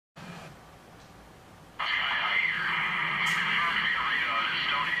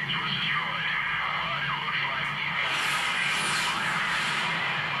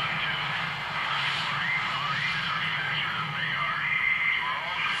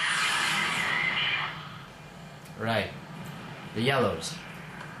Right. The yellows.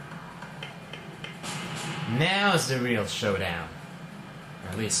 Now's the real showdown.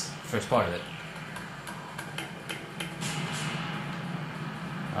 Or at least, first part of it.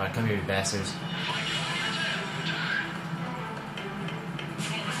 Alright, come here, you bastards.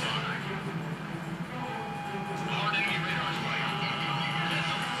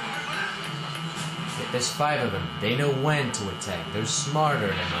 There's 5 of them. They know when to attack. They're smarter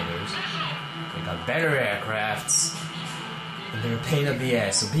than others. They got better aircrafts. And they're a pain in the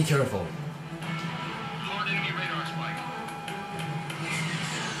ass, so be careful.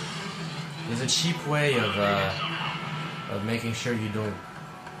 There's a cheap way of making sure you don't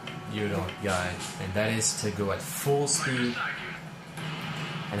die, and that is to go at full speed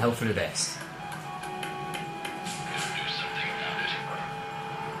and hope for the best.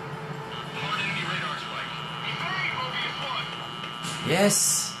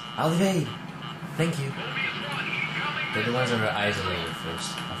 Yes, I'll evade. Thank you. They're the ones that are isolated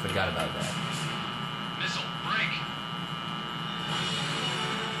first. I forgot about that. Missile, break.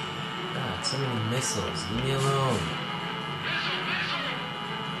 God, so many missiles. Leave me alone.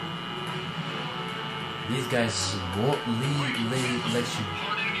 These guys won't let you.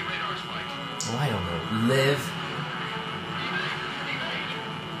 Oh, I don't know. Live.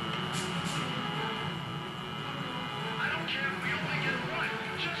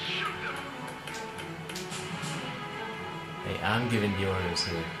 Hey, I'm giving the orders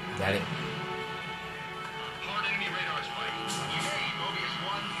here. Got it?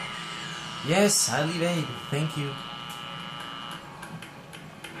 Yes, I'll evade. Thank you.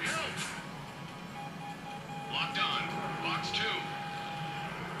 Locked on. Box 2.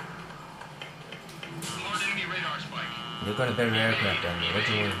 Hard enemy radar spike. They've got a better aircraft down there. What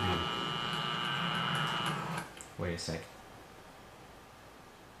do you want to do? Wait a sec.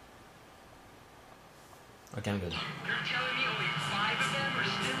 Okay, I'm good. You're telling me only 5 of them are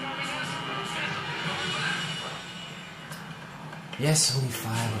still moving us? Yes, only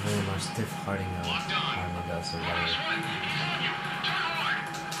 5 of them are stiff harding us or whatever.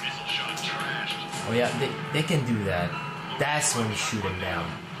 Oh yeah, they can do that. That's when you shoot them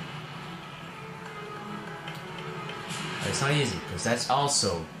down. But it's not easy because that's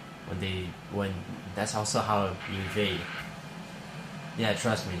also that's also how you evade. Yeah,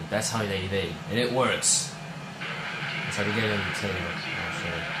 trust me, that's how they evade, and it works. That's how they get them to tell you.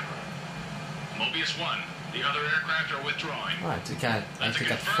 Mobius 1. The other aircraft are withdrawing. Oh, I took out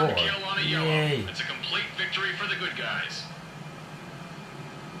 4. Kill on a yellow. Yay! It's a complete victory for the good guys.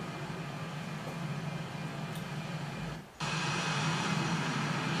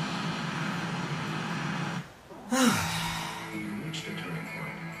 We reached a turning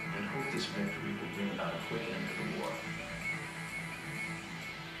point and hope this victory will bring about a quick end to the war.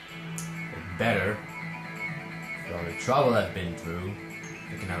 Better. For all the trouble I've been through,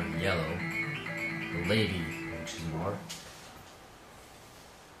 looking out in yellow. The lady, which is more.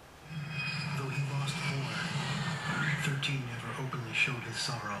 Though he lost more, 13 never openly showed his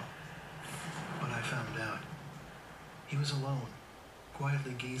sorrow. But I found out. He was alone,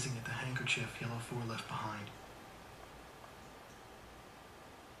 quietly gazing at the handkerchief Yellow 4 left behind.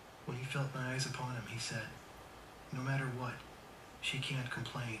 When he felt my eyes upon him, he said, "No matter what, she can't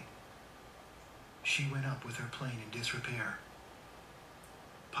complain. She went up with her plane in disrepair.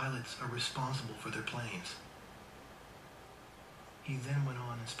 Pilots are responsible for their planes." He then went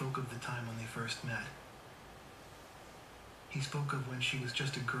on and spoke of the time when they first met. He spoke of when she was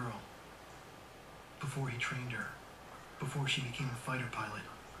just a girl, before he trained her, before she became a fighter pilot.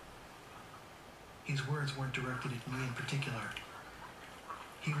 His words weren't directed at me in particular.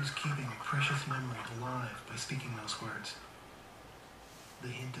 He was keeping a precious memory alive by speaking those words. The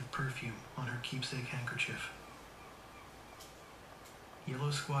hint of perfume on her keepsake handkerchief.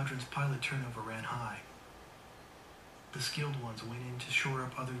 Yellow Squadron's pilot turnover ran high. The skilled ones went in to shore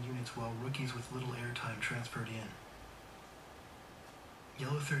up other units while rookies with little airtime transferred in.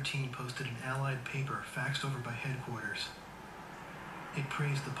 Yellow 13 posted an Allied paper faxed over by headquarters. It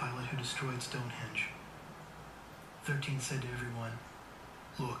praised the pilot who destroyed Stonehenge. 13 said to everyone,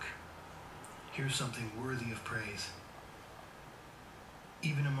 "Look, here's something worthy of praise.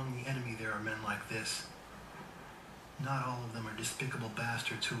 Even among the enemy there are men like this. Not all of them are despicable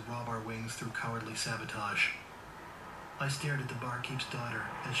bastards who rob our wings through cowardly sabotage." I stared at the barkeep's daughter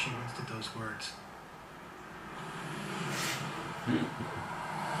as she winced at those words. The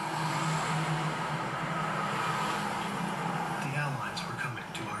Allies were coming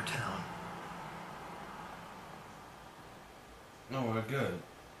to our town. No, we're good.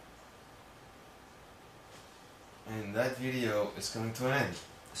 And that video is coming to an end.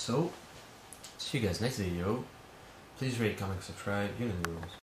 So, see you guys next video. Please rate, comment, subscribe. You know the rules.